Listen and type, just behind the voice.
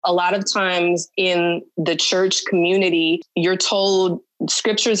A lot of times in the church community, you're told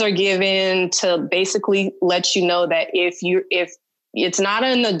scriptures are given to basically let you know that if it's not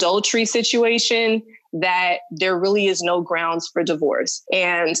an adultery situation, that there really is no grounds for divorce.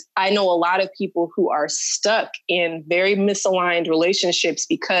 And I know a lot of people who are stuck in very misaligned relationships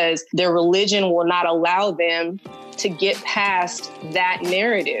because their religion will not allow them to get past that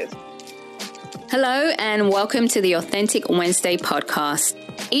narrative. Hello, and welcome to the Authentic Wednesday podcast.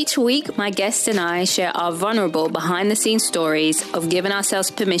 Each week, my guests and I share our vulnerable behind-the-scenes stories of giving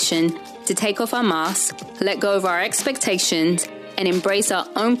ourselves permission to take off our masks, let go of our expectations, and embrace our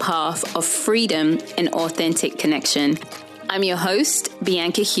own path of freedom and authentic connection. I'm your host,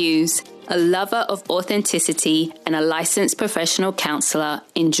 Bianca Hughes, a lover of authenticity and a licensed professional counselor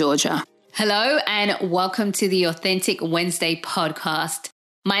in Georgia. Hello, and welcome to the Authentic Wednesday podcast.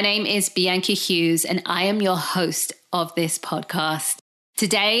 My name is Bianca Hughes, and I am your host of this podcast.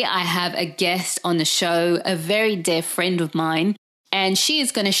 Today, I have a guest on the show, a very dear friend of mine, and she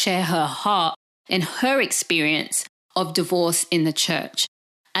is going to share her heart and her experience of divorce in the church.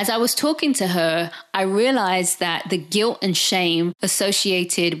 As I was talking to her, I realized that the guilt and shame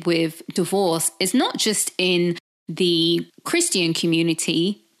associated with divorce is not just in the Christian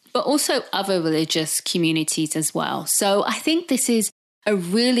community, but also other religious communities as well. So I think this is a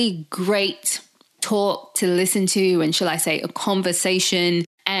really great talk to listen to, and shall I say, a conversation.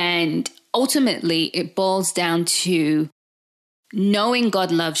 And ultimately, it boils down to knowing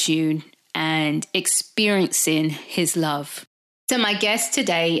God loves you and experiencing his love. So my guest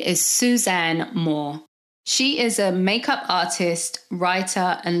today is Suzanne Moore. She is a makeup artist,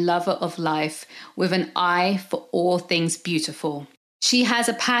 writer, and lover of life with an eye for all things beautiful. She has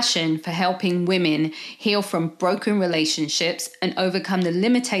a passion for helping women heal from broken relationships and overcome the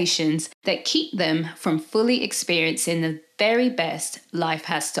limitations that keep them from fully experiencing the very best life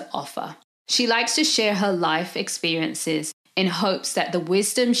has to offer. She likes to share her life experiences in hopes that the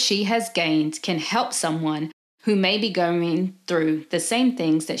wisdom she has gained can help someone who may be going through the same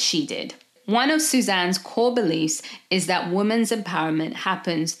things that she did. One of Suzanne's core beliefs is that women's empowerment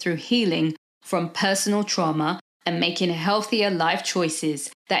happens through healing from personal trauma and making healthier life choices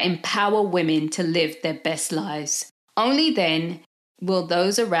that empower women to live their best lives. Only then will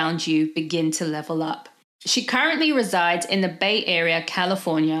those around you begin to level up. She currently resides in the Bay Area,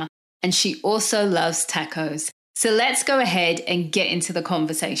 California, and she also loves tacos. So let's go ahead and get into the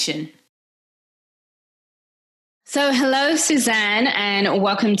conversation. So hello, Suzanne, and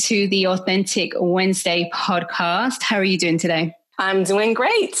welcome to the Authentic Wednesday podcast. How are you doing today? I'm doing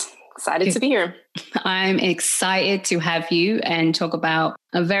great. Excited to be here. I'm excited to have you and talk about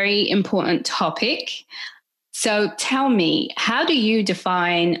a very important topic. So tell me, how do you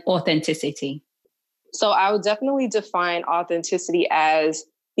define authenticity? So I would definitely define authenticity as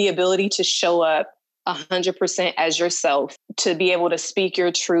the ability to show up 100% as yourself, to be able to speak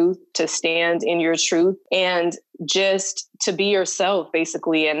your truth, to stand in your truth, and just to be yourself,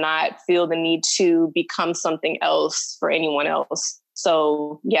 basically, and not feel the need to become something else for anyone else.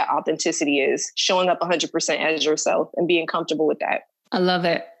 So yeah, authenticity is showing up 100% as yourself and being comfortable with that. I love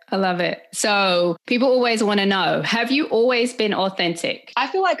it. I love it. So people always want to know, have you always been authentic? I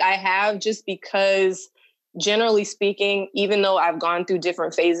feel like I have, just because generally speaking, even though I've gone through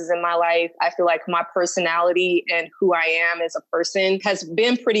different phases in my life, I feel like my personality and who I am as a person has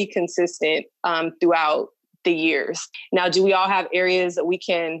been pretty consistent throughout the years. Now, do we all have areas that we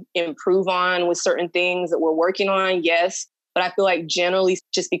can improve on with certain things that we're working on? Yes. But I feel like generally,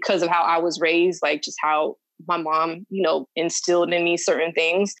 just because of how I was raised, like just how my mom, instilled in me certain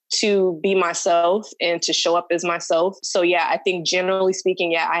things to be myself and to show up as myself. So yeah, I think generally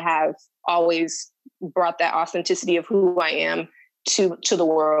speaking, yeah, I have always brought that authenticity of who I am to the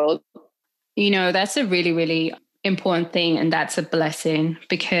world. That's a really, really important thing. And that's a blessing,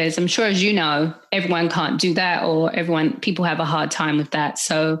 because I'm sure, as you know, everyone can't do that, or people have a hard time with that.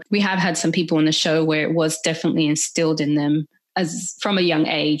 So we have had some people on the show where it was definitely instilled in them as from a young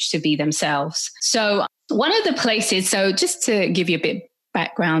age to be themselves. So one of the places, so just to give you a bit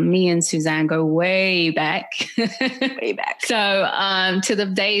background, me and Suzanne go way back. Way back. So to the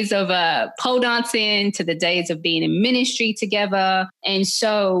days of pole dancing, to the days of being in ministry together. And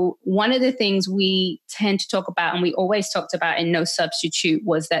so one of the things we tend to talk about, and we always talked about in No Substitute,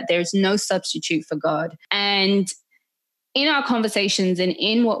 was that there's no substitute for God. And in our conversations and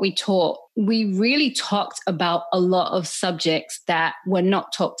in what we taught, we really talked about a lot of subjects that were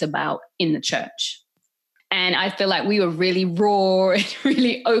not talked about in the church. And I feel like we were really raw and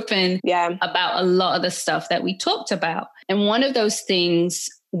really open about a lot of the stuff that we talked about. And one of those things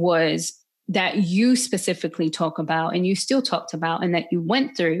was that you specifically talk about and you still talked about and that you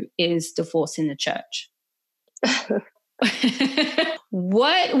went through is divorce in the church.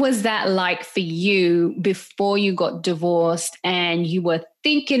 What was that like for you before you got divorced and you were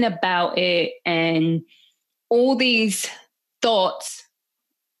thinking about it and all these thoughts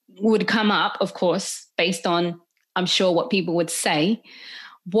would come up, of course, based on, I'm sure, what people would say.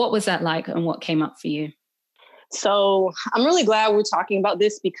 What was that like and what came up for you? So I'm really glad we're talking about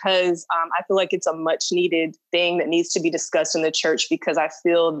this because I feel like it's a much needed thing that needs to be discussed in the church, because I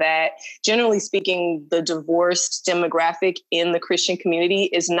feel that, generally speaking, the divorced demographic in the Christian community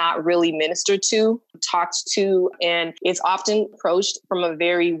is not really ministered to, talked to, and it's often approached from a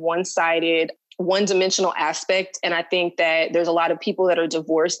very one-sided, one-dimensional aspect. And I think that there's a lot of people that are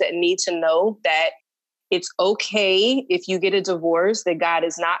divorced that need to know that it's okay if you get a divorce, that God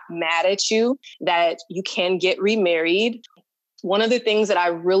is not mad at you, that you can get remarried. One of the things that I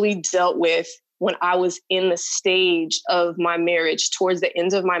really dealt with when I was in the stage of my marriage, towards the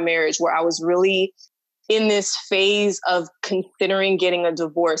end of my marriage, where I was really in this phase of considering getting a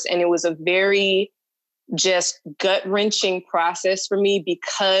divorce. And it was a very just gut-wrenching process for me,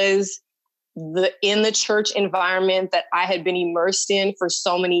 because in the church environment that I had been immersed in for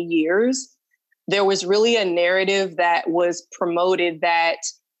so many years, there was really a narrative that was promoted that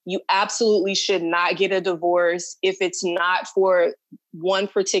you absolutely should not get a divorce if it's not for one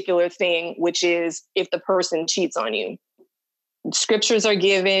particular thing, which is if the person cheats on you. Scriptures are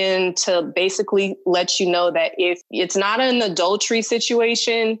given to basically let you know that if it's not an adultery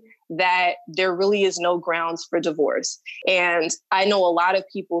situation, that there really is no grounds for divorce. And I know a lot of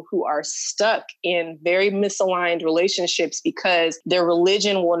people who are stuck in very misaligned relationships because their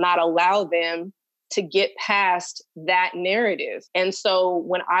religion will not allow them to get past that narrative. And so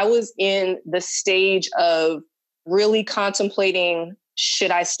when I was in the stage of really contemplating, should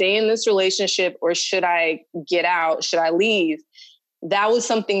I stay in this relationship or should I get out? Should I leave? That was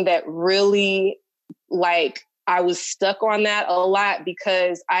something that really, I was stuck on that a lot,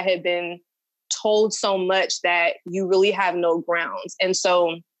 because I had been told so much that you really have no grounds. And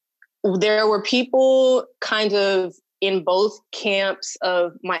so there were people kind of in both camps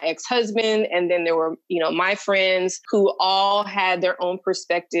of my ex-husband. And then there were, my friends who all had their own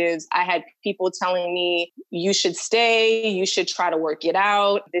perspectives. I had people telling me, you should stay, you should try to work it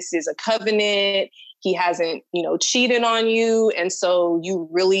out. This is a covenant. He hasn't, cheated on you. And so you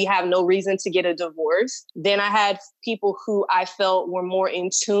really have no reason to get a divorce. Then I had people who I felt were more in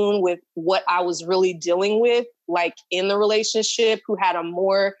tune with what I was really dealing with, like in the relationship, who had a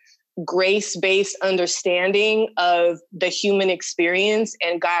more grace-based understanding of the human experience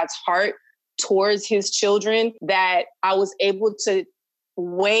and God's heart towards his children, that I was able to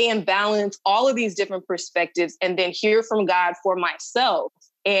weigh and balance all of these different perspectives and then hear from God for myself.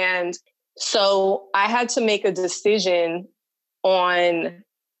 And so I had to make a decision on,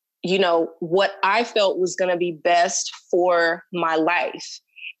 what I felt was going to be best for my life.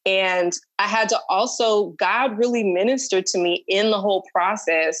 And I had to also, God really ministered to me in the whole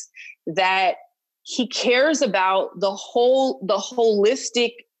process that he cares about the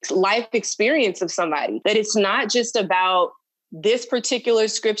holistic life experience of somebody, that it's not just about this particular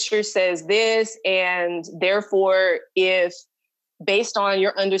scripture says this, and therefore, if based on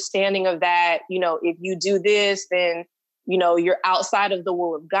your understanding of that, if you do this, then, you're outside of the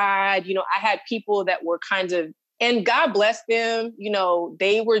will of God. I had people that were kind of, and God bless them,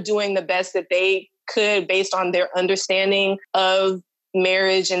 they were doing the best that they could based on their understanding of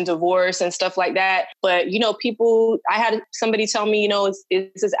marriage and divorce and stuff like that. But, I had somebody tell me,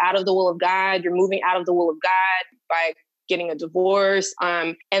 this is out of the will of God. You're moving out of the will of God by getting a divorce.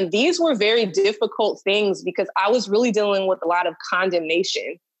 And these were very difficult things because I was really dealing with a lot of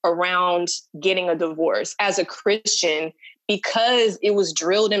condemnation around getting a divorce as a Christian, because it was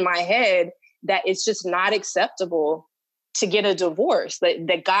drilled in my head that it's just not acceptable to get a divorce,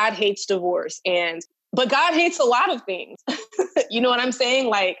 that God hates divorce. But God hates a lot of things. You know what I'm saying?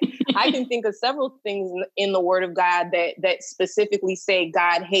 Like, I can think of several things in the Word of God that specifically say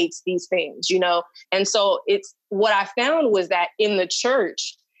God hates these things, And so it's what I found was that in the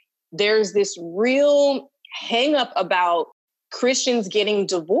church, there's this real hang up about Christians getting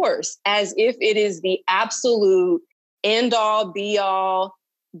divorced as if it is the absolute end all be all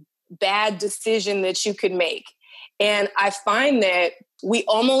bad decision that you could make. And I find that we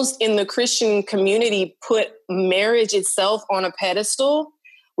almost in the Christian community put marriage itself on a pedestal.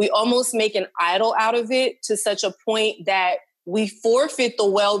 We almost make an idol out of it to such a point that we forfeit the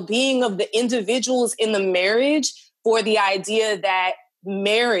well-being of the individuals in the marriage for the idea that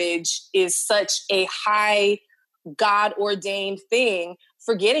marriage is such a high God-ordained thing,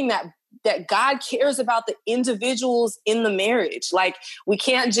 forgetting that that God cares about the individuals in the marriage. Like, we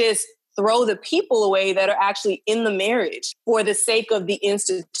can't just throw the people away that are actually in the marriage for the sake of the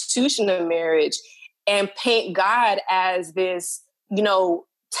institution of marriage and paint God as this,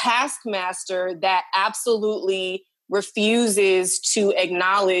 taskmaster that absolutely refuses to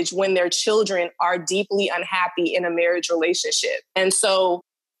acknowledge when their children are deeply unhappy in a marriage relationship. And so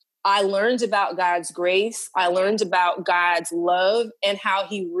I learned about God's grace. I learned about God's love and how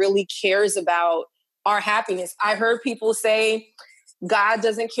he really cares about our happiness. I heard people say, God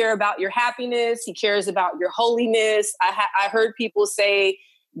doesn't care about your happiness. He cares about your holiness. I heard people say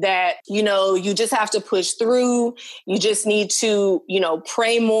that, you just have to push through. You just need to,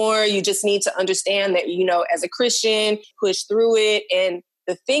 pray more. You just need to understand that, as a Christian, push through it. And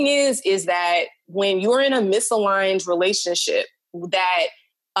the thing is that when you're in a misaligned relationship that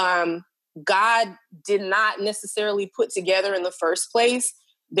God did not necessarily put together in the first place,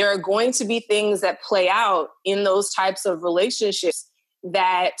 there are going to be things that play out in those types of relationships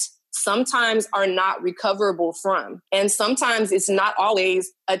that sometimes are not recoverable from. And sometimes it's not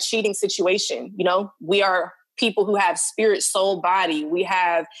always a cheating situation. We are people who have spirit, soul, body. We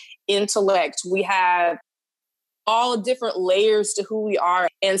have intellect. We have all different layers to who we are.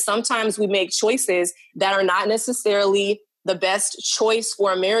 And sometimes we make choices that are not necessarily the best choice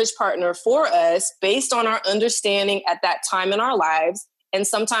for a marriage partner for us based on our understanding at that time in our lives. And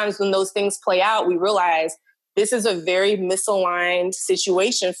sometimes when those things play out, we realize this is a very misaligned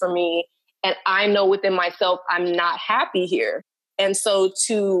situation for me. And I know within myself, I'm not happy here. And so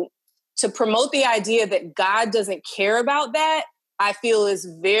to promote the idea that God doesn't care about that, I feel is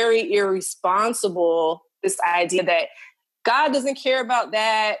very irresponsible. This idea that God doesn't care about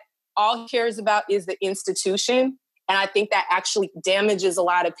that. All he cares about is the institution. And I think that actually damages a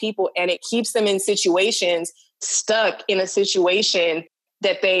lot of people, and it keeps them in situations, stuck in a situation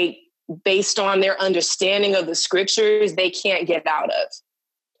that they, based on their understanding of the scriptures, they can't get out of.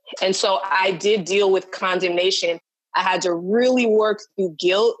 And so I did deal with condemnation. I had to really work through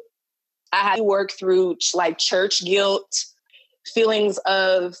guilt. I had to work through church guilt, feelings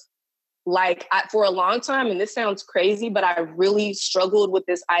of for a long time, and this sounds crazy, but I really struggled with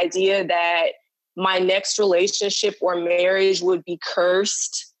this idea that my next relationship or marriage would be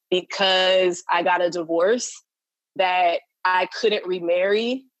cursed because I got a divorce, that I couldn't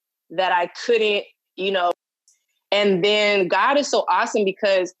remarry, that I couldn't, and then God is so awesome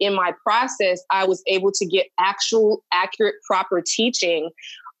because in my process, I was able to get actual, accurate, proper teaching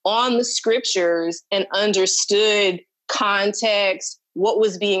on the scriptures and understood context, what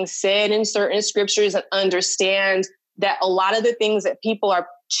was being said in certain scriptures, and understand that a lot of the things that people are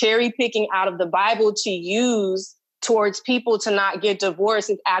cherry picking out of the Bible to use towards people to not get divorced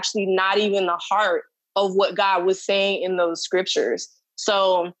is actually not even the heart of what God was saying in those scriptures.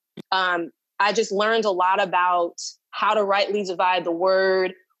 So I just learned a lot about how to rightly divide the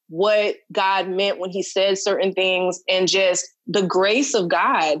word, what God meant when he said certain things, and just the grace of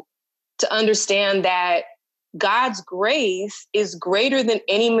God, to understand that God's grace is greater than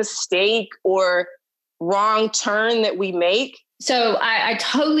any mistake or wrong turn that we make. So I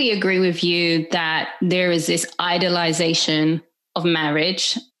totally agree with you that there is this idolization of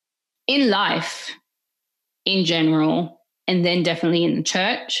marriage in life in general, and then definitely in the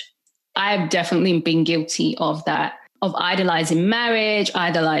church. I've definitely been guilty of that, of idolizing marriage,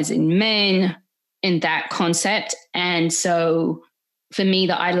 idolizing men in that concept. And so for me,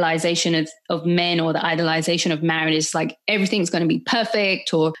 the idolization of men, or the idolization of marriage, is like everything's going to be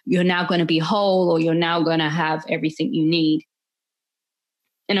perfect, or you're now going to be whole, or you're now going to have everything you need.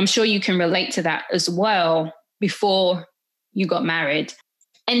 And I'm sure you can relate to that as well before you got married.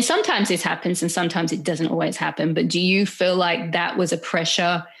 And sometimes this happens and sometimes it doesn't always happen. But do you feel like that was a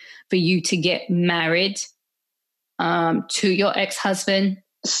pressure for you to get married to your ex-husband?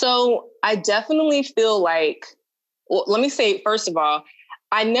 So I definitely feel like, well, let me say, first of all,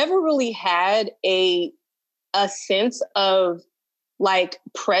 I never really had a sense of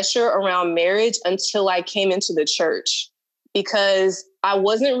pressure around marriage until I came into the church, because I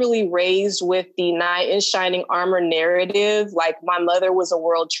wasn't really raised with the knight in shining armor narrative. Like, my mother was a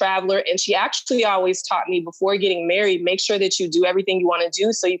world traveler, and she actually always taught me, before getting married, make sure that you do everything you want to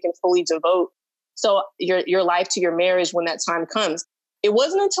do so you can fully devote your life to your marriage when that time comes. It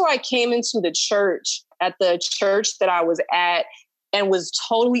wasn't until I came into the church, at the church that I was at, and was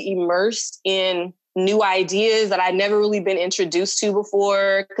totally immersed in new ideas that I'd never really been introduced to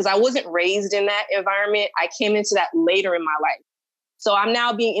before, because I wasn't raised in that environment. I came into that later in my life. So I'm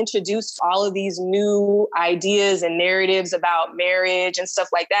now being introduced to all of these new ideas and narratives about marriage and stuff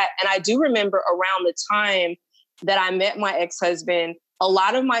like that. And I do remember around the time that I met my ex-husband, a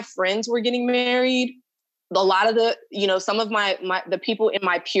lot of my friends were getting married. A lot of the, some of the people in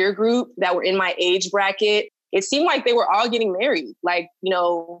my peer group that were in my age bracket, it seemed like they were all getting married. Like,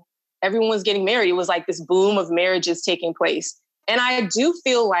 everyone was getting married. It was like this boom of marriages taking place. And I do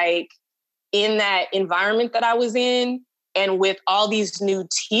feel like in that environment that I was in, and with all these new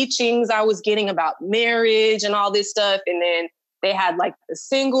teachings I was getting about marriage and all this stuff, and then they had like the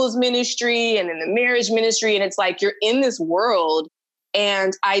singles ministry and then the marriage ministry. And it's like, you're in this world.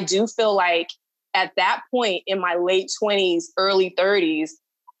 And I do feel like at that point in my late 20s, early 30s,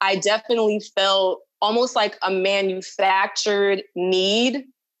 I definitely felt almost like a manufactured need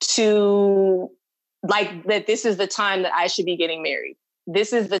to, like, that this is the time that I should be getting married.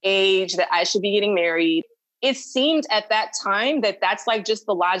 This is the age that I should be getting married. It seemed at that time that that's like just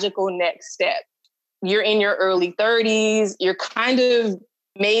the logical next step. You're in your early 30s. You're kind of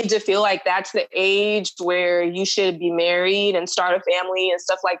made to feel like that's the age where you should be married and start a family and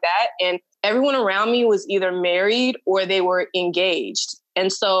stuff like that. And everyone around me was either married or they were engaged.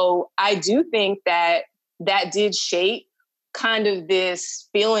 And so I do think that that did shape kind of this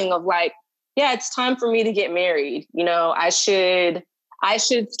feeling of like, yeah, it's time for me to get married. I should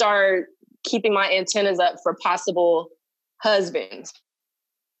start keeping my antennas up for possible husbands,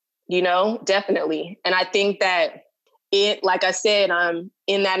 definitely. And I think that like I said,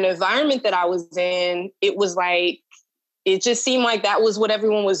 in that environment that I was in, it was like, it just seemed like that was what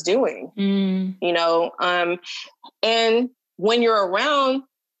everyone was doing, and when you're around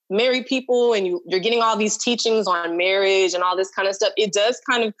married people and you're getting all these teachings on marriage and all this kind of stuff, it does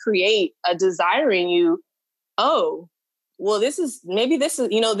kind of create a desire in you. Oh, well, this is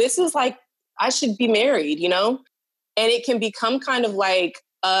like, I should be married, and it can become kind of like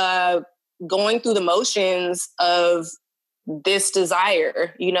going through the motions of this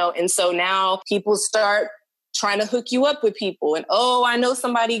desire, and so now people start trying to hook you up with people and, oh, I know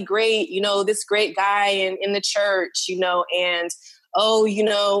somebody great, this great guy in the church, and,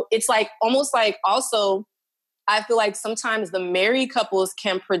 oh, it's like almost like also, I feel like sometimes the married couples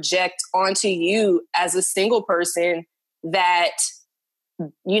can project onto you as a single person that,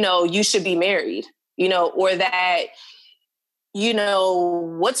 you should be married, or that,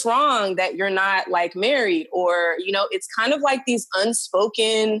 what's wrong that you're not like married, or, it's kind of like these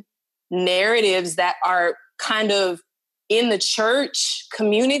unspoken narratives that are kind of in the church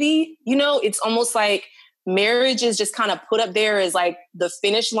community. It's almost like marriage is just kind of put up there as like the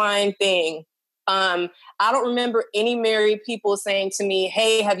finish line thing. I don't remember any married people saying to me,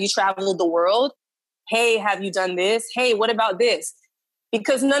 hey, have you traveled the world? Hey, have you done this? Hey, what about this?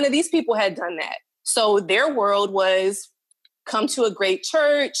 Because none of these people had done that. So their world was come to a great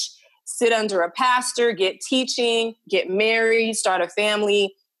church, sit under a pastor, get teaching, get married, start a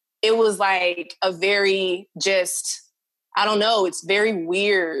family. It was like a very just, I don't know, it's very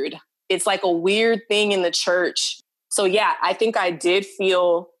weird. It's like a weird thing in the church. So yeah, I think I did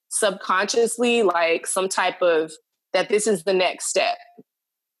feel subconsciously like some type of, that this is the next step.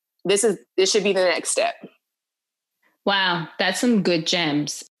 This should be the next step. Wow, that's some good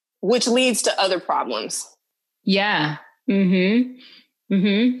gems. Which leads to other problems. Yeah.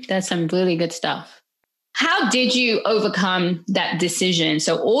 That's some really good stuff. How did you overcome that decision?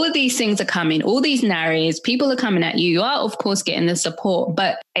 So all of these things are coming, all these narratives, people are coming at you. You are, of course, getting the support,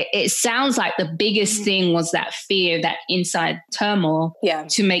 but it sounds like the biggest thing was that fear, that inside turmoil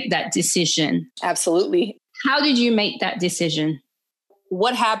to make that decision. Absolutely. How did you make that decision?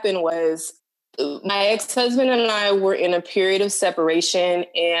 What happened was my ex-husband and I were in a period of separation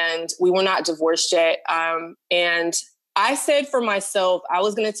and we were not divorced yet. And I said for myself, I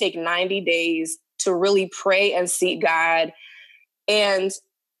was going to take 90 days to really pray and seek God. And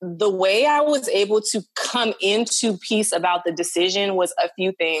the way I was able to come into peace about the decision was a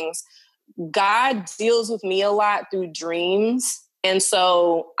few things. God deals with me a lot through dreams. And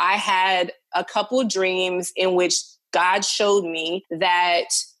so I had a couple dreams in which God showed me that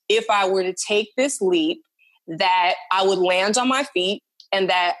if I were to take this leap, that I would land on my feet and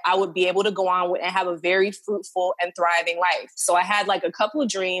that I would be able to go on and have a very fruitful and thriving life. So I had like a couple of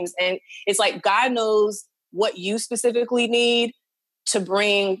dreams, and it's like God knows what you specifically need to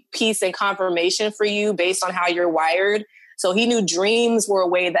bring peace and confirmation for you based on how you're wired. So he knew dreams were a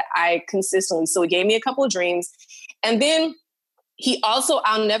way that I consistently, so he gave me a couple of dreams. And then he also,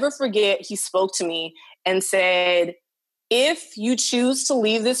 I'll never forget, he spoke to me and said, if you choose to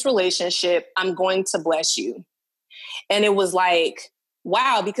leave this relationship, I'm going to bless you. And it was like,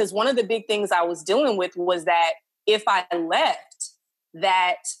 wow, because one of the big things I was dealing with was that if I left,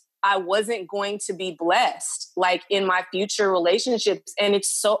 that I wasn't going to be blessed, like in my future relationships. And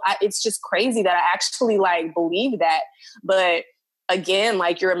it's just crazy that I actually like believe that. But again,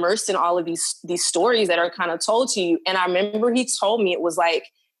 like you're immersed in all of these stories that are kind of told to you. And I remember he told me, it was like,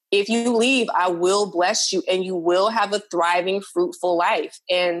 if you leave, I will bless you and you will have a thriving, fruitful life.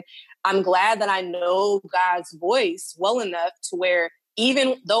 And I'm glad that I know God's voice well enough to where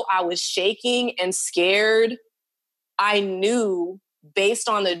even though I was shaking and scared, I knew based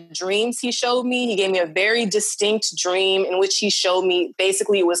on the dreams he showed me, he gave me a very distinct dream in which he showed me,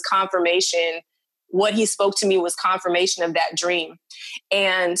 basically it was confirmation. What he spoke to me was confirmation of that dream.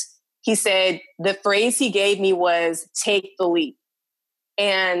 And he said, the phrase he gave me was, take the leap.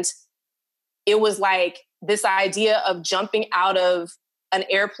 And it was like this idea of jumping out of an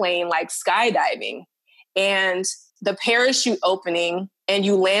airplane, like skydiving, and the parachute opening and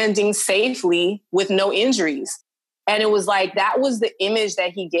you landing safely with no injuries. And it was like, that was the image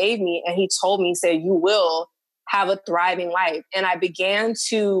that he gave me. And he told me, he said, you will have a thriving life. And I began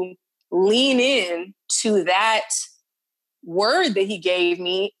to lean in to that word that he gave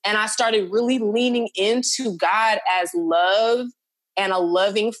me. And I started really leaning into God as love and a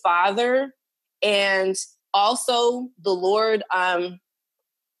loving father. And also the Lord,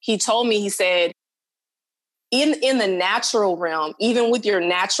 he told me, he said, in the natural realm, even with your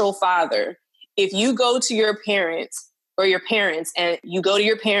natural father, if you go to your parents and you go to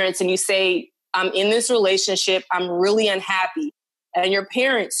your parents and you say, I'm in this relationship, I'm really unhappy. And your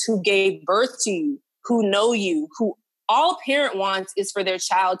parents who gave birth to you, who know you, who all a parent wants is for their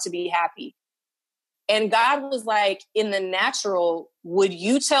child to be happy. And God was like, in the natural, would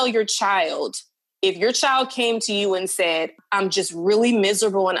you tell your child, if your child came to you and said, I'm just really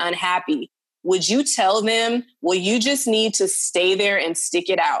miserable and unhappy, would you tell them, well, you just need to stay there and stick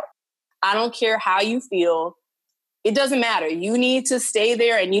it out? I don't care how you feel. It doesn't matter. You need to stay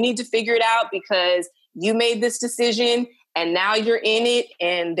there and you need to figure it out because you made this decision and now you're in it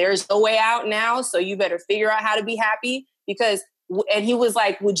and there's no way out now. So you better figure out how to be happy because, and he was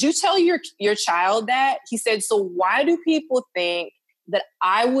like, would you tell your child that? He said, so why do people think that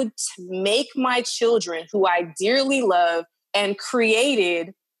I would make my children who I dearly love and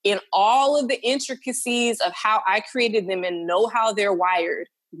created in all of the intricacies of how I created them and know how they're wired?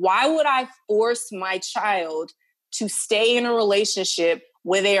 Why would I force my child to stay in a relationship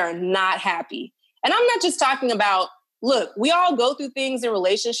where they are not happy? And I'm not just talking about, look, we all go through things in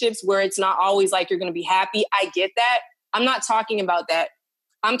relationships where it's not always like you're going to be happy. I get that. I'm not talking about that.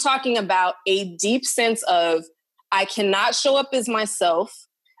 I'm talking about a deep sense of, I cannot show up as myself.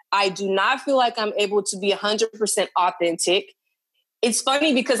 I do not feel like I'm able to be 100% authentic. It's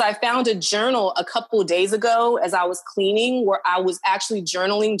funny because I found a journal a couple of days ago as I was cleaning where I was actually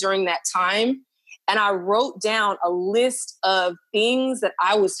journaling during that time. And I wrote down a list of things that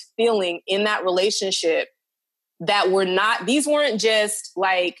I was feeling in that relationship that were not, these weren't just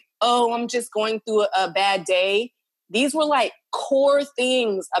like, oh, I'm just going through a bad day. These were like core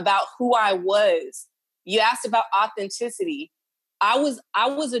things about who I was. You asked about authenticity. I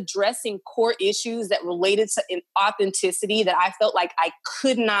was addressing core issues that related to authenticity that I felt like I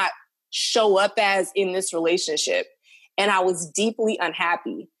could not show up as in this relationship. And I was deeply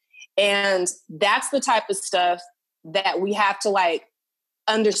unhappy. And that's the type of stuff that we have to like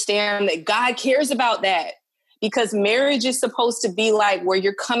understand that God cares about that. Because marriage is supposed to be like where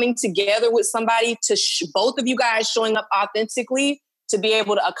you're coming together with somebody to both of you guys showing up authentically to be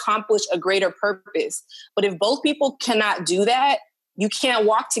able to accomplish a greater purpose. But if both people cannot do that, you can't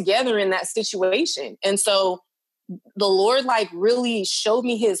walk together in that situation. And so the Lord like really showed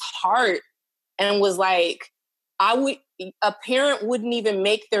me his heart and was like, a parent wouldn't even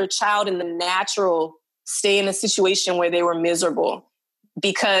make their child in the natural stay in a situation where they were miserable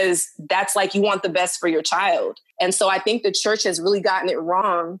because that's like, you want the best for your child. And so I think the church has really gotten it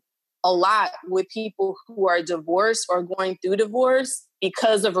wrong a lot with people who are divorced or going through divorce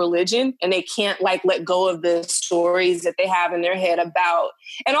because of religion, and they can't like let go of the stories that they have in their head about.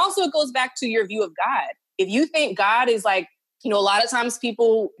 And also it goes back to your view of God. If you think God is like, a lot of times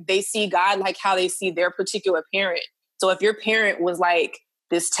people, they see God like how they see their particular parent. So if your parent was like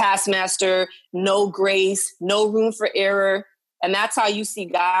this taskmaster, no grace, no room for error, and that's how you see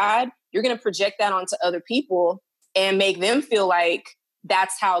God, you're going to project that onto other people and make them feel like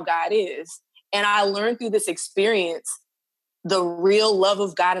that's how God is. And I learned through this experience the real love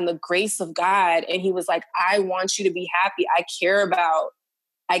of God and the grace of God. And he was like, I want you to be happy. I care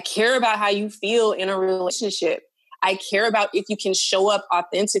about how you feel in a relationship. I care about if you can show up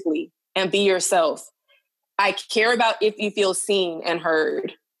authentically and be yourself. I care about if you feel seen and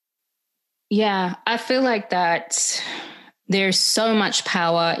heard. Yeah, I feel like that there's so much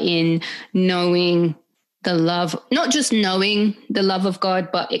power in knowing the love, not just knowing the love of God,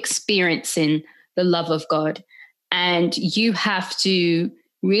 but experiencing the love of God. And you have to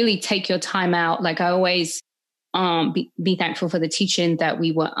really take your time out. Like I always be thankful for the teaching that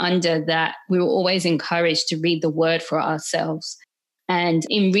we were under, that we were always encouraged to read the word for ourselves. And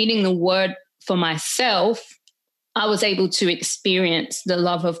in reading the word for myself, I was able to experience the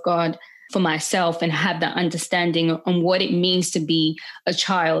love of God for myself and have that understanding on what it means to be a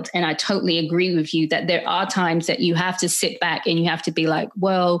child. And I totally agree with you that there are times that you have to sit back and you have to be like,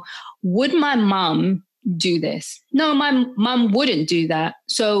 well, would my mom do this? No, my mom wouldn't do that.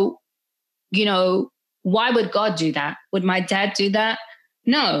 So, why would God do that? Would my dad do that?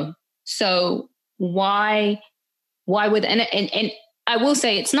 No. So why would, and I will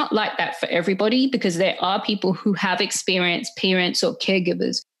say it's not like that for everybody, because there are people who have experienced parents or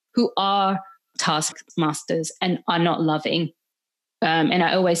caregivers who are taskmasters and are not loving. And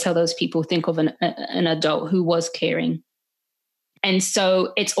I always tell those people, think of an adult who was caring. And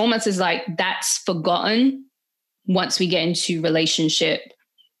so it's almost as like that's forgotten once we get into relationships,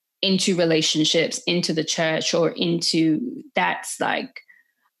 into the church, or into that's like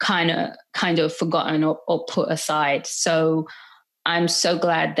kind of forgotten or put aside. So I'm so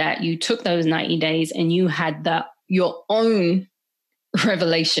glad that you took those 90 days and you had your own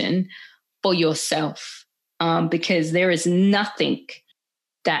revelation for yourself, because there is nothing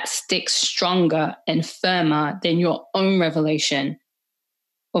that sticks stronger and firmer than your own revelation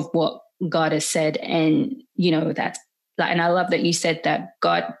of what God has said. And, that's like, and I love that you said that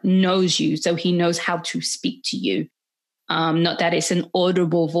God knows you, so he knows how to speak to you. Not that it's an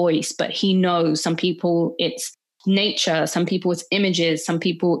audible voice, but he knows. Some people it's nature, some people it's images, some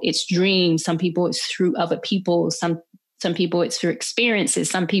people it's dreams, some people it's through other people, some people it's through experiences,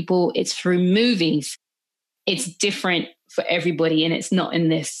 some people it's through movies. It's different for everybody, and it's not in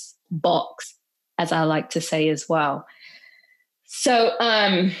this box, as I like to say as well. So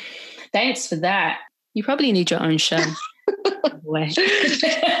thanks for that. You probably need your own show. I'll put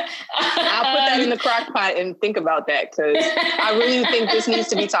that in the crock pot and think about that, because I really think this needs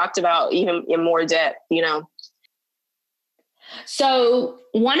to be talked about even in more depth, So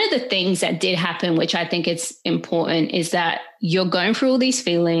one of the things that did happen, which I think it's important, is that you're going through all these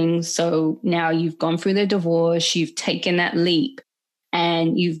feelings. So now you've gone through the divorce, you've taken that leap,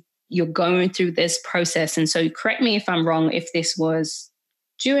 and you're going through this process. And so correct me if I'm wrong, if this was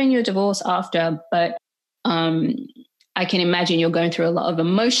during your divorce, after, but I can imagine you're going through a lot of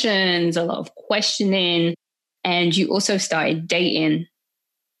emotions, a lot of questioning, and you also started dating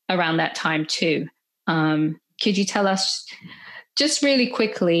around that time too. Could you tell us just really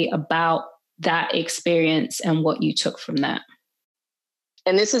quickly about that experience and what you took from that?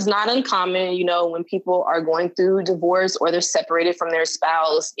 And this is not uncommon, when people are going through divorce or they're separated from their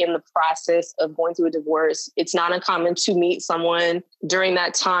spouse in the process of going through a divorce. It's not uncommon to meet someone during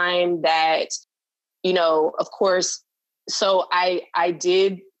that time that, of course. So I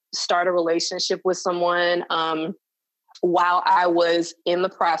did start a relationship with someone while I was in the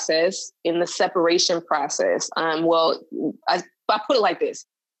process, in the separation process. Well, I put it like this.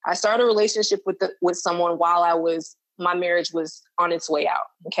 I started a relationship with someone while my marriage was on its way out.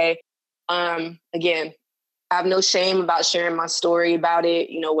 Okay. Again, I have no shame about sharing my story about it,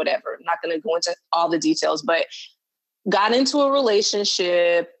 whatever. I'm not going to go into all the details, but got into a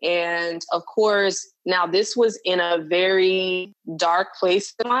relationship. And of course, now this was in a very dark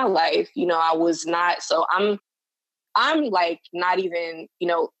place in my life. I was not, so I'm like, not even,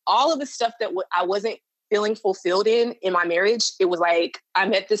 all of the stuff that I wasn't feeling fulfilled in my marriage. It was like, I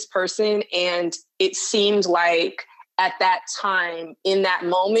met this person and it seemed like at that time, in that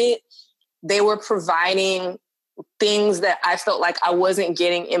moment, they were providing things that I felt like I wasn't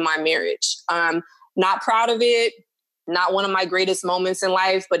getting in my marriage. Not proud of it. Not one of my greatest moments in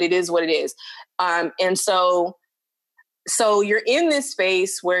life, but it is what it is. And so you're in this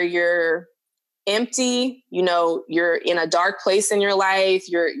space where you're empty, you're in a dark place in your life.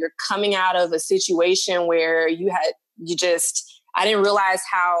 You're coming out of a situation where I didn't realize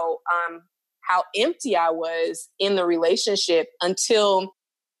how empty I was in the relationship until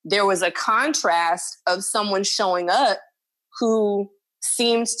there was a contrast of someone showing up who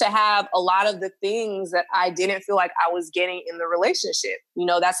seems to have a lot of the things that I didn't feel like I was getting in the relationship.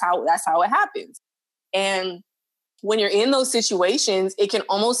 That's how it happens. And when you're in those situations, it can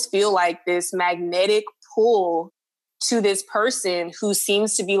almost feel like this magnetic pull to this person who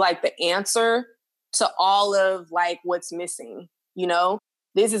seems to be like the answer to all of like what's missing.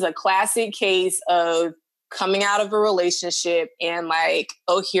 This is a classic case of coming out of a relationship and like,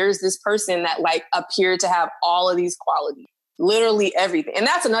 oh, here's this person that like appeared to have all of these qualities. Literally everything. And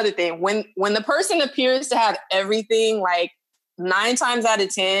that's another thing. When the person appears to have everything, like 9 times out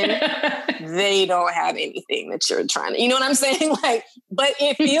of 10, they don't have anything that you're trying to, you know what I'm saying? Like, but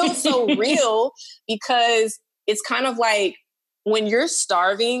it feels so real because it's kind of like when you're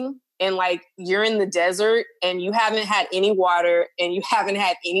starving and like you're in the desert and you haven't had any water and you haven't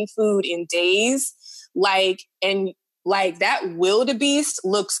had any food in days, like, and like that wildebeest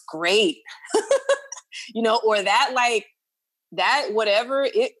looks great, you know, or that like, that whatever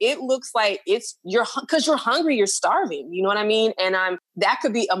it looks like it's because you're hungry, you're starving, you know what I mean? And that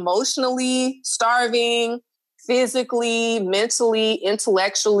could be emotionally starving, physically, mentally,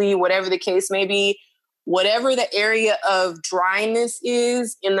 intellectually, whatever the case may be, whatever the area of dryness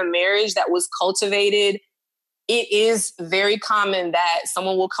is in the marriage that was cultivated, it is very common that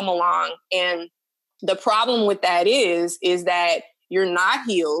someone will come along. And the problem with that is that you're not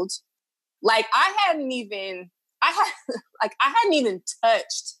healed. Like I hadn't even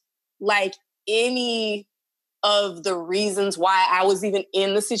touched like any of the reasons why I was even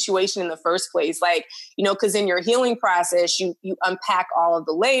in the situation in the first place. Like, you know, because in your healing process, you unpack all of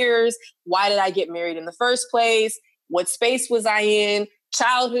the layers. Why did I get married in the first place? What space was I in?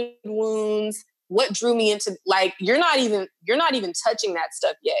 Childhood wounds. What drew me into, like, you're not even touching that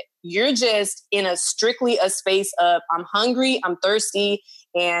stuff yet. You're just in strictly a space of I'm hungry, I'm thirsty,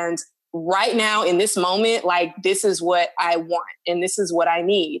 and right now in this moment, like this is what I want and this is what I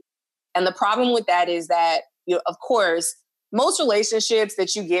need. And the problem with that is that, you know, of course, most relationships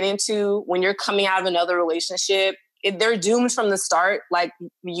that you get into when you're coming out of another relationship, they're doomed from the start. Like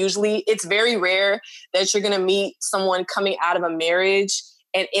usually it's very rare that you're going to meet someone coming out of a marriage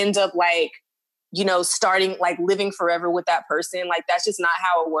and end up like, you know, starting like living forever with that person. Like that's just not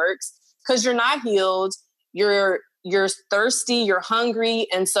how it works because you're not healed. You're thirsty, you're hungry.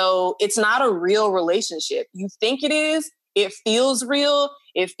 And so it's not a real relationship. You think it is, it feels real.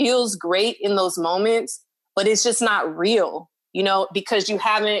 It feels great in those moments, but it's just not real, you know, because you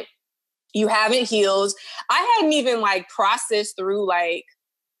haven't healed. I hadn't even like processed through like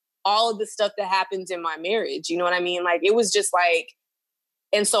all of the stuff that happens in my marriage. You know what I mean? Like it was just like,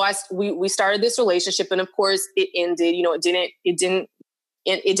 and so we started this relationship and of course it ended, you know, it didn't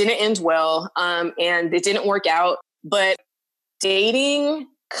end well. And it didn't work out. But dating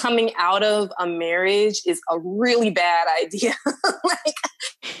coming out of a marriage is a really bad idea. Like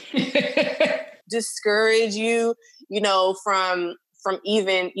discourage you, you know, from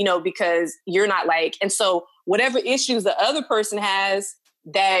even, you know, because you're not like, and so whatever issues the other person has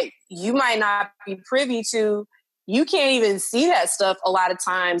that you might not be privy to, you can't even see that stuff a lot of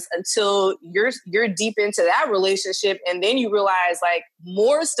times until you're deep into that relationship. And then you realize like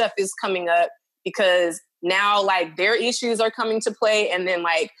more stuff is coming up because now like their issues are coming to play. And then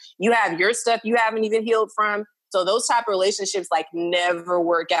like you have your stuff you haven't even healed from. So those type of relationships like never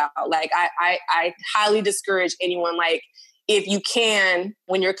work out. Like I highly discourage anyone, like if you can,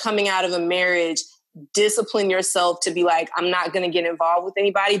 when you're coming out of a marriage, discipline yourself to be like, I'm not going to get involved with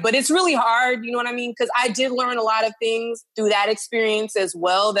anybody. But it's really hard, you know what I mean? Because I did learn a lot of things through that experience as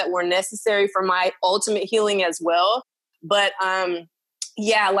well that were necessary for my ultimate healing as well. But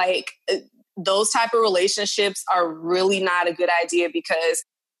yeah, like those type of relationships are really not a good idea because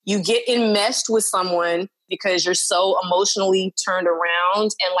you get enmeshed with someone because you're so emotionally turned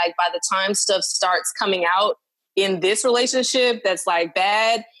around. And like by the time stuff starts coming out in this relationship that's like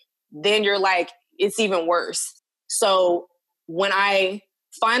bad, then you're like, it's even worse. So when I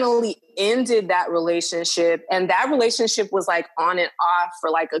finally ended that relationship, and that relationship was like on and off for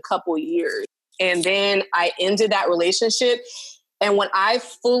like a couple years. And then I ended that relationship. And when I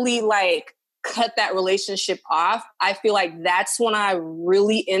fully like cut that relationship off, I feel like that's when I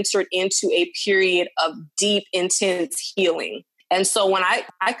really entered into a period of deep, intense healing. And so when I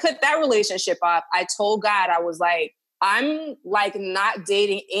cut that relationship off, I told God, I was like, I'm like not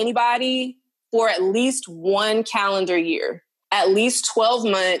dating anybody for at least 1 calendar year, at least 12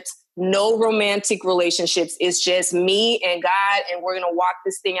 months, no romantic relationships. It's just me and God, and we're going to walk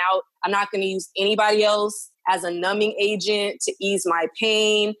this thing out. I'm not going to use anybody else as a numbing agent to ease my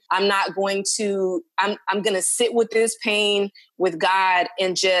pain. I'm going to sit with this pain with God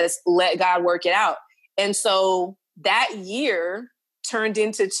and just let God work it out. And so that year turned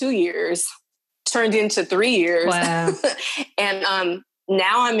into 2 years, turned into 3 years. Wow. And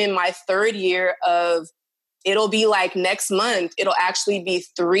now I'm in my 3rd year of, it'll be like next month, it'll actually be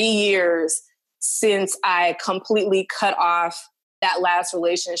 3 years since I completely cut off that last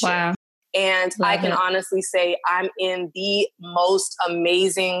relationship. Wow. And I can honestly say I'm in the most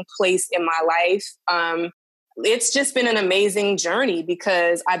amazing place in my life. It's just been an amazing journey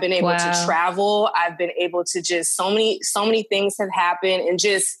because I've been able to travel. I've been able to just, so many things have happened, and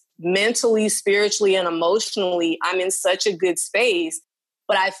just mentally, spiritually, and emotionally, I'm in such a good space.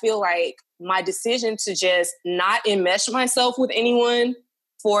 But I feel like my decision to just not enmesh myself with anyone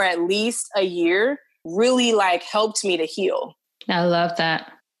for at least a year really like helped me to heal. I love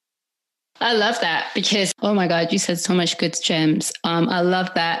that. I love that because, oh my God, you said so much good gems. I love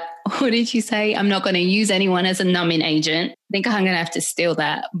that. What did you say? I'm not going to use anyone as a numbing agent. I think I'm going to have to steal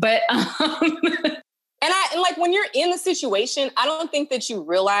that. But And like when you're in the situation, I don't think that you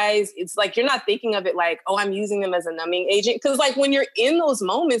realize it's like you're not thinking of it like, oh, I'm using them as a numbing agent. Because like when you're in those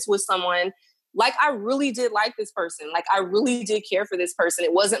moments with someone, like I really did like this person. Like I really did care for this person.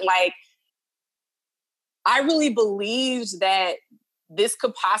 It wasn't like I really believed that this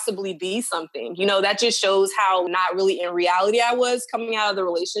could possibly be something. You know, that just shows how not really in reality I was coming out of the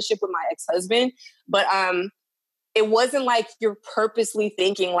relationship with my ex-husband. But it wasn't like you're purposely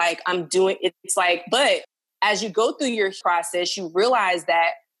thinking like I'm doing it. It's like, but as you go through your process, you realize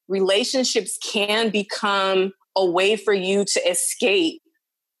that relationships can become a way for you to escape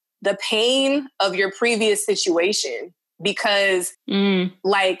the pain of your previous situation. Because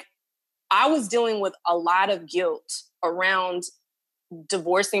like I was dealing with a lot of guilt around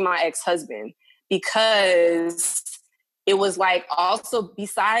divorcing my ex-husband because it was like also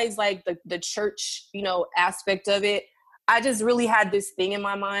besides like the church, you know, aspect of it, I just really had this thing in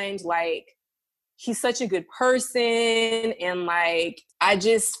my mind, like he's such a good person. And like, I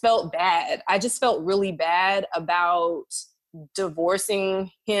just felt bad. I just felt really bad about divorcing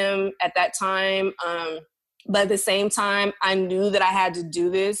him at that time. But at the same time, I knew that I had to do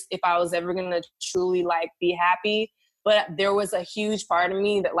this if I was ever going to truly like be happy. But there was a huge part of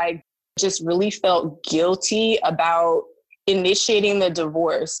me that like just really felt guilty about initiating the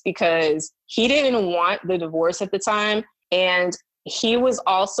divorce because he didn't want the divorce at the time. And he was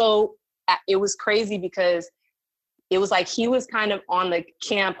also, it was crazy because it was like he was kind of on the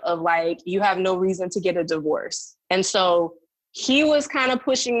camp of like, you have no reason to get a divorce. And so he was kind of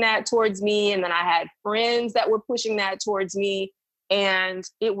pushing that towards me. And then I had friends that were pushing that towards me. And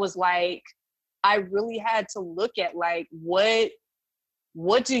it was like, I really had to look at like, what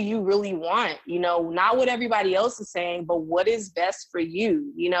do you really want? You know, not what everybody else is saying, but what is best for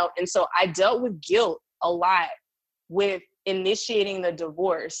you, you know? And so I dealt with guilt a lot with initiating the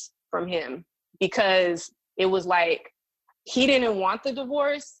divorce from him because it was like, he didn't want the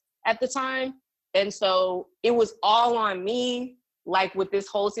divorce at the time. And so it was all on me, like with this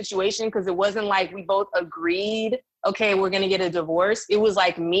whole situation, because it wasn't like we both agreed, okay, we're going to get a divorce. It was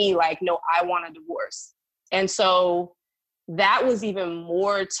like me, like, no, I want a divorce. And so that was even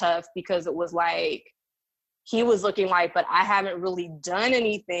more tough because it was like, he was looking like, but I haven't really done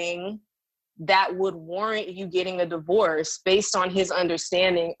anything that would warrant you getting a divorce based on his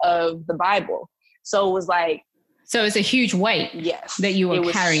understanding of the Bible. So it was like, so it's a huge weight that you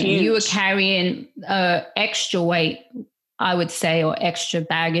were carrying. Huge. You were carrying extra weight, I would say, or extra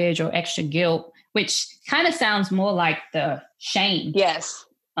baggage or extra guilt, which kind of sounds more like the shame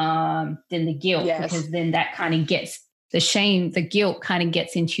than the guilt, because then that kind of gets the shame, the guilt kind of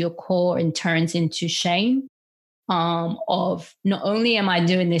gets into your core and turns into shame of not only am I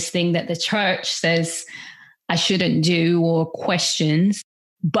doing this thing that the church says I shouldn't do or questions,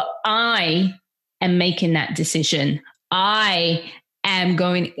 but I am making that decision. I am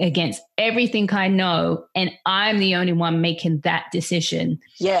going against everything I know, and I'm the only one making that decision.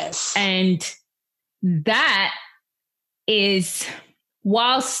 Yes. And that is,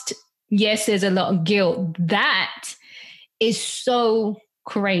 whilst, yes, there's a lot of guilt, that is so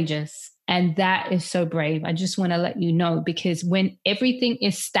courageous and that is so brave. I just want to let you know, because when everything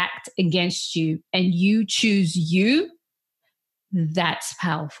is stacked against you and you choose you, that's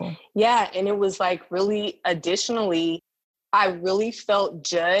powerful. Yeah. And it was like really, additionally, I really felt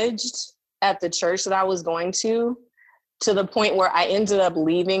judged at the church that I was going to the point where I ended up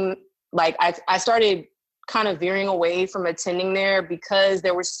leaving. Like I started kind of veering away from attending there because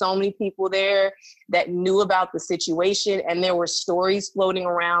there were so many people there that knew about the situation, and there were stories floating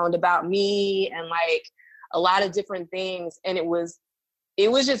around about me and like a lot of different things. And it was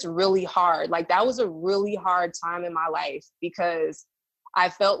just really hard. Like that was a really hard time in my life because I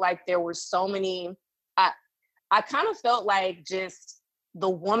felt like there were so many, I kind of felt like just the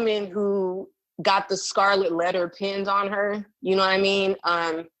woman who got the scarlet letter pinned on her, you know what I mean?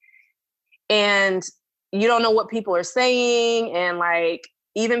 And you don't know what people are saying. And like,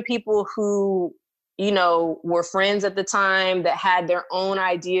 even people who, you know, were friends at the time that had their own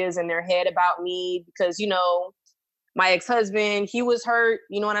ideas in their head about me because, you know, my ex-husband, he was hurt,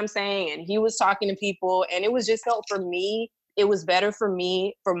 you know what I'm saying? And he was talking to people, and it was just felt for me, it was better for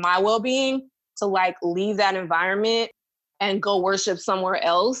me, for my well-being, to like leave that environment. and go worship somewhere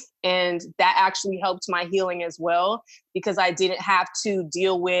else. And that actually helped my healing as well, because I didn't have to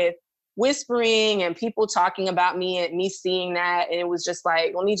deal with whispering and people talking about me and me seeing that. And it was just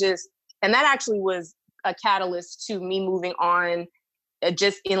like, and that actually was a catalyst to me moving on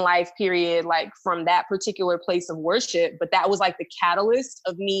just in life period, like from that particular place of worship. But that was like the catalyst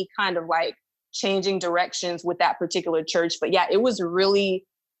of me kind of like changing directions with that particular church. But yeah, it was really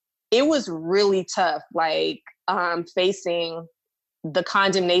tough, like facing the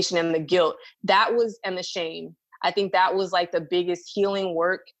condemnation and the guilt and the shame. I think that was like the biggest healing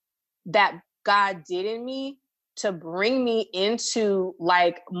work that God did in me, to bring me into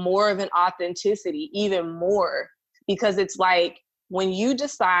like more of an authenticity, even more, because it's like when you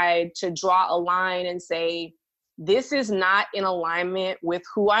decide to draw a line and say, this is not in alignment with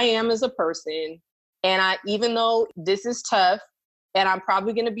who I am as a person. And even though this is tough and I'm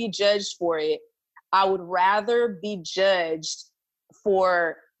probably going to be judged for it, I would rather be judged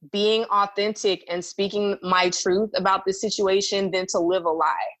for being authentic and speaking my truth about the situation than to live a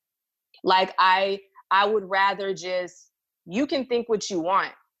lie. Like I would rather you can think what you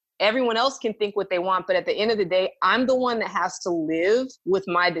want. Everyone else can think what they want. But at the end of the day, I'm the one that has to live with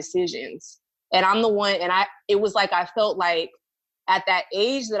my decisions. And I'm the one, it was like, I felt like at that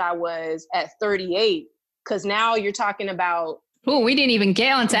age that I was at 38, because now you're talking about. Oh, we didn't even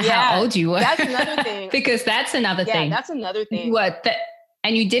get onto how old you were. That's another thing. Because that's another thing. Yeah, that's another thing.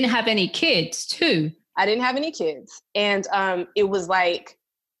 And you didn't have any kids too. I didn't have any kids. And it was like,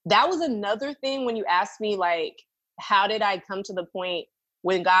 that was another thing when you asked me, like, how did I come to the point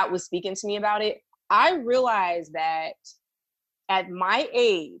when God was speaking to me about it? I realized that at my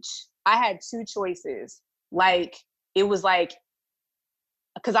age, I had two choices. Like, it was like,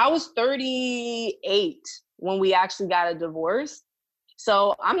 because I was 38 when we actually got a divorce.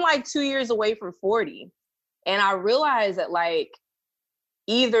 So I'm like 2 years away from 40. And I realized that, like,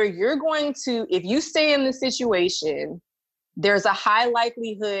 either you're going to, if you stay in the situation, there's a high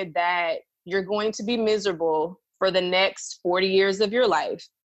likelihood that you're going to be miserable for the next 40 years of your life.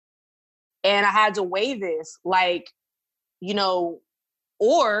 And I had to weigh this, like,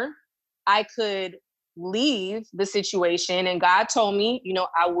 or I could leave the situation. And God told me,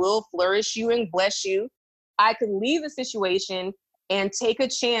 I will flourish you and bless you. I could leave the situation and take a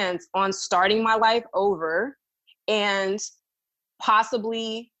chance on starting my life over, and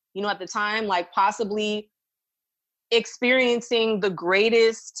possibly, at the time, like possibly experiencing the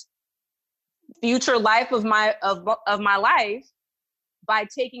greatest future life of my life by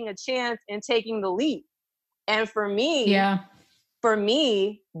taking a chance and taking the leap. And for me,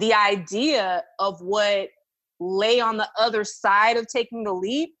 the idea of what lay on the other side of taking the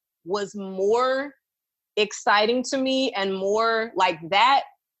leap was more exciting to me, and more like that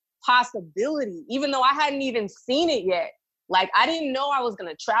possibility, even though I hadn't even seen it yet. Like, I didn't know I was going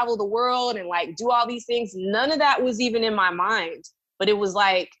to travel the world and like do all these things. None of that was even in my mind. But it was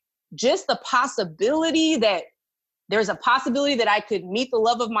like just the possibility that there's a possibility that I could meet the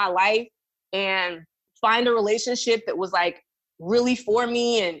love of my life and find a relationship that was like really for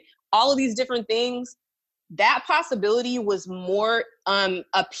me, and all of these different things. That possibility was more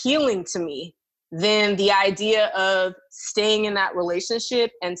appealing to me than the idea of staying in that relationship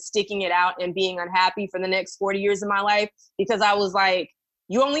and sticking it out and being unhappy for the next 40 years of my life. Because I was like,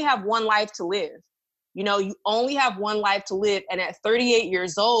 you only have one life to live. You only have one life to live. And at 38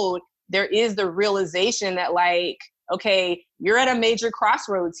 years old, there is the realization that, like, okay, you're at a major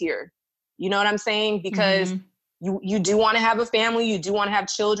crossroads here. You know what I'm saying? Because you do want to have a family, you do want to have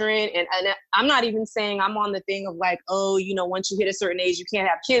children. And I'm not even saying I'm on the thing of like, oh, once you hit a certain age, you can't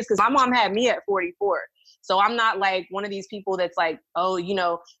have kids. Because my mom had me at 44. So I'm not like one of these people that's like, oh,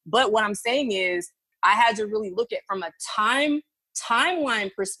 but what I'm saying is I had to really look at from a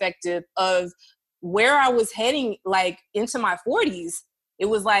timeline perspective of where I was heading, like into my 40s. It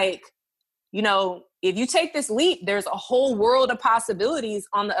was like, if you take this leap, there's a whole world of possibilities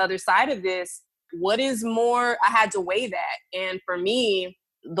on the other side of this. What is more? I had to weigh that. And for me,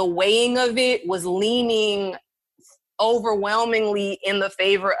 the weighing of it was leaning overwhelmingly in the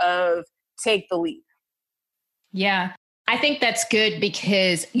favor of take the leap. Yeah, I think that's good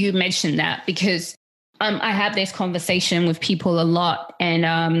because you mentioned that, because I have this conversation with people a lot.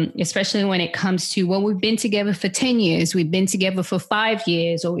 And especially when it comes to, well, we've been together for 10 years, we've been together for 5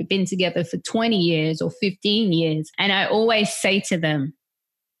 years, or we've been together for 20 years or 15 years. And I always say to them,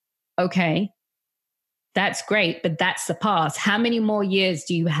 okay, that's great, but that's the past. How many more years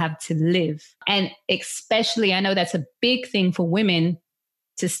do you have to live? And especially, I know that's a big thing for women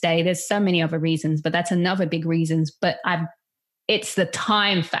to stay. There's so many other reasons, but that's another big reason. But it's the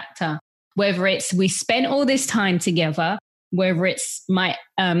time factor. Whether it's we spent all this time together, whether it's my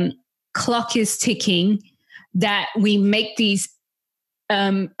clock is ticking, that we make these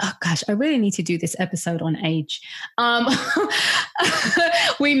oh gosh, I really need to do this episode on age.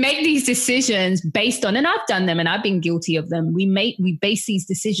 We make these decisions based on, and I've done them and I've been guilty of them. We base these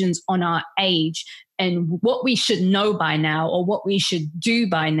decisions on our age and what we should know by now, or what we should do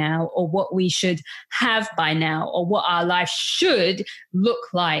by now, or what we should have by now, or what our life should look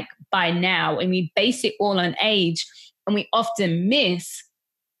like by now. And we base it all on age, and we often miss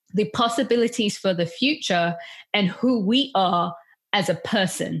the possibilities for the future and who we are as a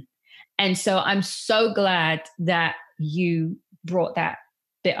person. And so I'm so glad that you brought that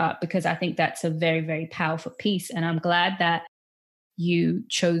bit up, because I think that's a very, very powerful piece. And I'm glad that you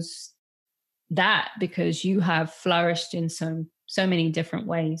chose that, because you have flourished in so many different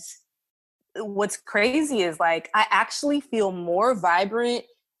ways. What's crazy is like, I actually feel more vibrant,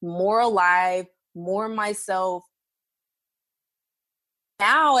 more alive, more myself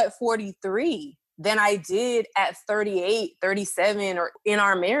now at 43 than I did at 38, 37, or in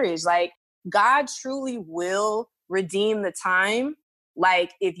our marriage. Like, God truly will redeem the time.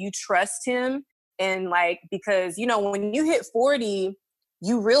 Like, if you trust him, and like, because, you know, when you hit 40,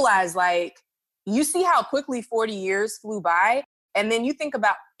 you realize, like, you see how quickly 40 years flew by. And then you think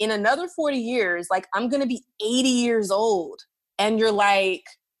about, in another 40 years, like, I'm going to be 80 years old. And you're like,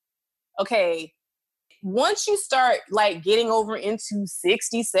 okay, once you start like getting over into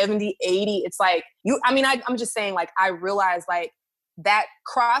 60, 70, 80, it's like I'm just saying, like, I realized like that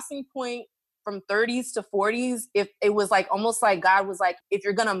crossing point from 30s to 40s, if it was like almost like God was like, if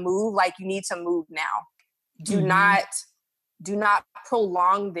you're going to move, like, you need to move now. Do not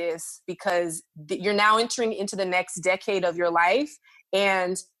prolong this, because you're now entering into the next decade of your life.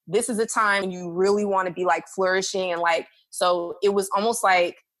 And this is a time when you really want to be like flourishing. And like, so it was almost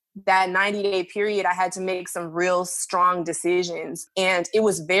like that 90-day period, I had to make some real strong decisions. And it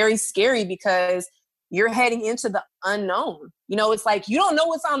was very scary, because you're heading into the unknown. You know, it's like, you don't know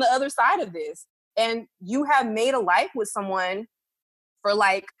what's on the other side of this. And you have made a life with someone for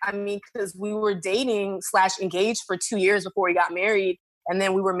like, because we were dating / engaged for 2 years before we got married. And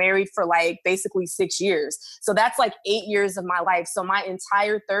then we were married for like basically 6 years. So that's like 8 years of my life. So my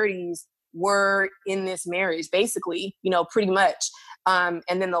entire 30s were in this marriage, basically, you know, pretty much. And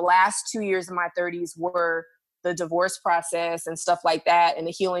then the last 2 years of my 30s were the divorce process and stuff like that, and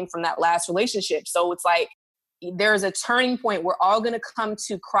the healing from that last relationship. So it's like, there's a turning point. We're all going to come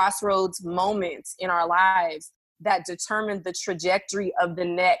to crossroads moments in our lives that determine the trajectory of the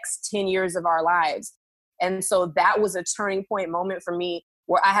next 10 years of our lives. And so that was a turning point moment for me,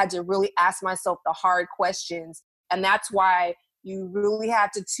 where I had to really ask myself the hard questions. And that's why you really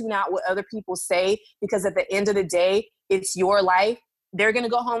have to tune out what other people say, because at the end of the day, it's your life. They're going to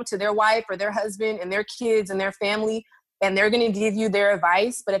go home to their wife or their husband and their kids and their family, and they're going to give you their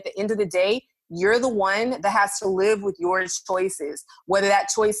advice. But at the end of the day, you're the one that has to live with your choices, whether that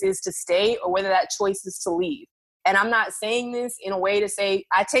choice is to stay or whether that choice is to leave. And I'm not saying this in a way to say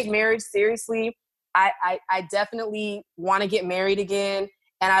I take marriage seriously. I definitely want to get married again.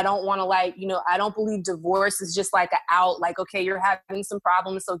 And I don't want to, like, you know, I don't believe divorce is just like an out, like, okay, you're having some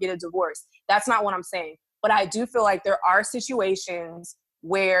problems, so get a divorce. That's not what I'm saying. But I do feel like there are situations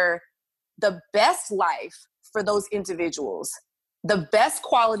where the best life for those individuals, the best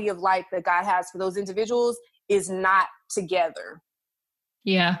quality of life that God has for those individuals, is not together.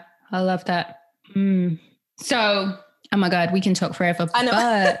 Yeah, I love that. So, oh my God, we can talk forever, I know.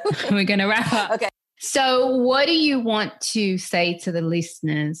 But we're going to wrap up. Okay. So what do you want to say to the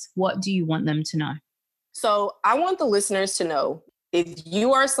listeners? What do you want them to know? So I want the listeners to know, if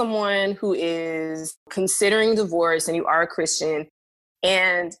you are someone who is considering divorce and you are a Christian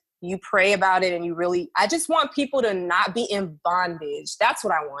and you pray about it and I just want people to not be in bondage. That's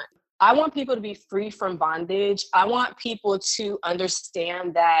what I want. I want people to be free from bondage. I want people to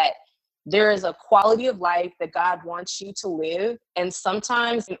understand that there is a quality of life that God wants you to live. And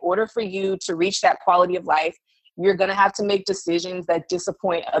sometimes in order for you to reach that quality of life, you're going to have to make decisions that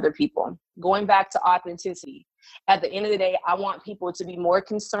disappoint other people. Going back to authenticity. At the end of the day, I want people to be more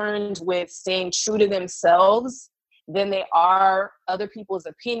concerned with staying true to themselves than they are other people's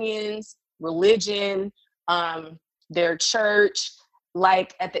opinions, religion, their church.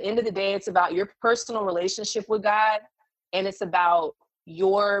 Like, at the end of the day, it's about your personal relationship with God, and it's about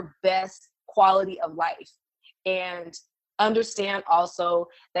your best quality of life. And understand also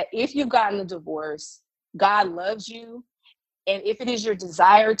that if you've gotten a divorce, God loves you. And if it is your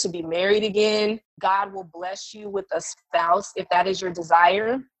desire to be married again, God will bless you with a spouse if that is your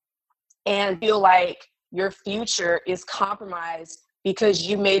desire. And feel like your future is compromised because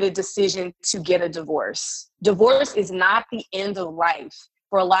you made a decision to get a divorce. Divorce is not the end of life.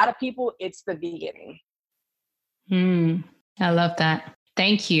 For a lot of people, it's the beginning. I love that.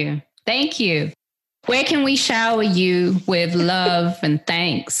 Thank you. Thank you. Where can we shower you with love and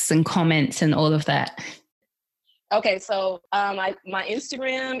thanks and comments and all of that? Okay, so my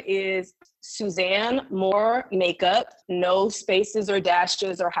Instagram is Suzanne Moore Makeup, no spaces or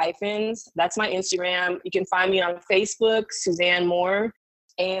dashes or hyphens. That's my Instagram. You can find me on Facebook, Suzanne Moore.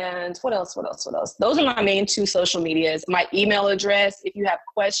 And what else? Those are my main 2 social medias. My email address, if you have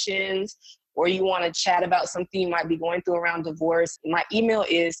questions or you want to chat about something you might be going through around divorce, my email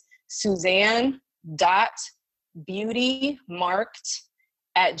is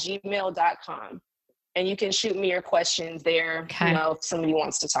suzanne.beautymarked@gmail.com. And you can shoot me your questions there, okay. If somebody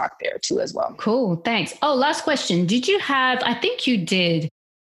wants to talk there too as well. Cool, thanks. Oh, last question. Did you have, I think you did,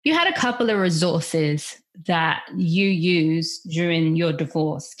 you had a couple of resources that you used during your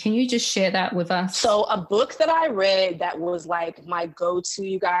divorce. Can you just share that with us? So a book that I read that was like my go-to,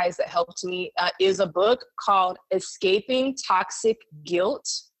 you guys, that helped me is a book called Escaping Toxic Guilt.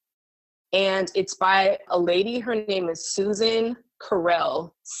 And it's by a lady, her name is Susan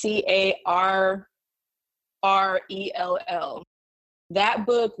Carell, Carrell. That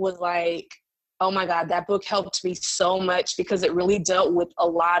book was like, oh my God, that book helped me so much because it really dealt with a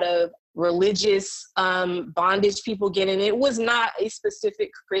lot of religious bondage people get in. It was not a specific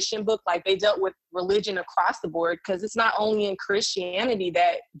Christian book. Like, they dealt with religion across the board, because it's not only in Christianity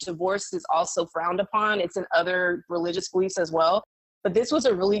that divorce is also frowned upon. It's in other religious beliefs as well. But this was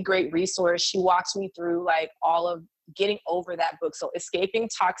a really great resource. She walks me through like all of getting over that book. So Escaping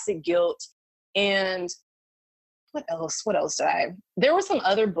Toxic Guilt. And what else did there were some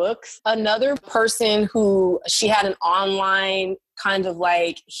other books. Another person who, she had an online kind of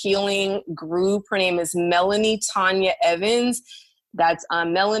like healing group. Her name is Melanie Tanya Evans. That's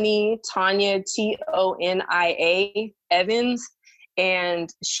Melanie Tanya, Tonia Evans. And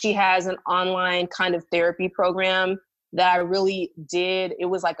she has an online kind of therapy program that I really did. It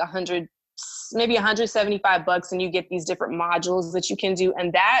was like maybe $175, and you get these different modules that you can do.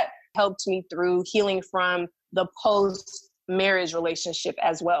 And that helped me through healing from the post-marriage relationship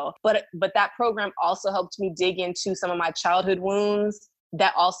as well. But that program also helped me dig into some of my childhood wounds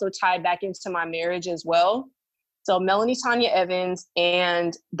that also tied back into my marriage as well. So Melanie Tanya Evans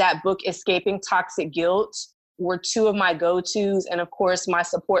and that book, Escaping Toxic Guilt, were 2 of my go-tos. And of course, my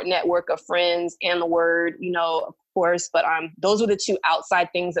support network of friends and the Word, of course. But those were the 2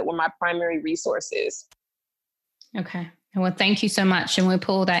 outside things that were my primary resources. Okay. Well, thank you so much. And we'll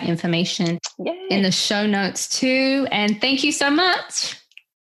put all that information in the show notes too. And thank you so much.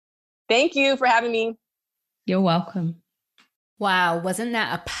 Thank you for having me. You're welcome. Wow. Wasn't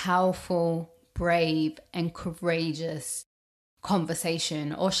that a powerful, brave, and courageous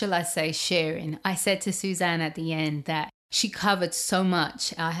conversation? Or shall I say sharing? I said to Suzanne at the end that she covered so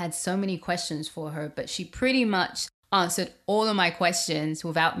much. I had so many questions for her, but she pretty much answered all of my questions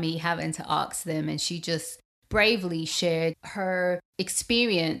without me having to ask them. And she just bravely shared her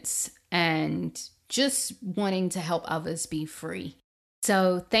experience and just wanting to help others be free.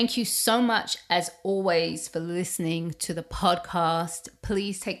 So thank you so much, as always, for listening to the podcast.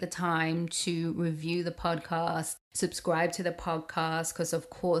 Please take the time to review the podcast, subscribe to the podcast, because of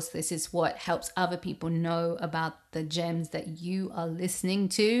course, this is what helps other people know about the gems that you are listening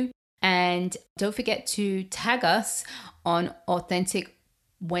to. And don't forget to tag us on Authentic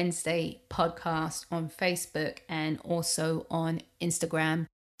Wednesday podcast on Facebook and also on Instagram.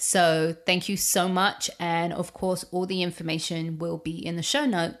 So thank you so much. And of course, all the information will be in the show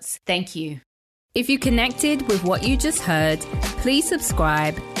notes. Thank you. If you connected with what you just heard, please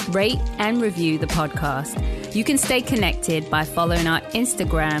subscribe, rate, and review the podcast. You can stay connected by following our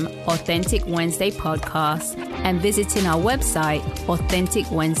Instagram, Authentic Wednesday Podcast, and visiting our website,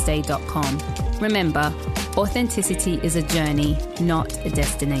 AuthenticWednesday.com. Remember, authenticity is a journey, not a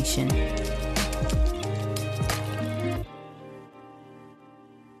destination.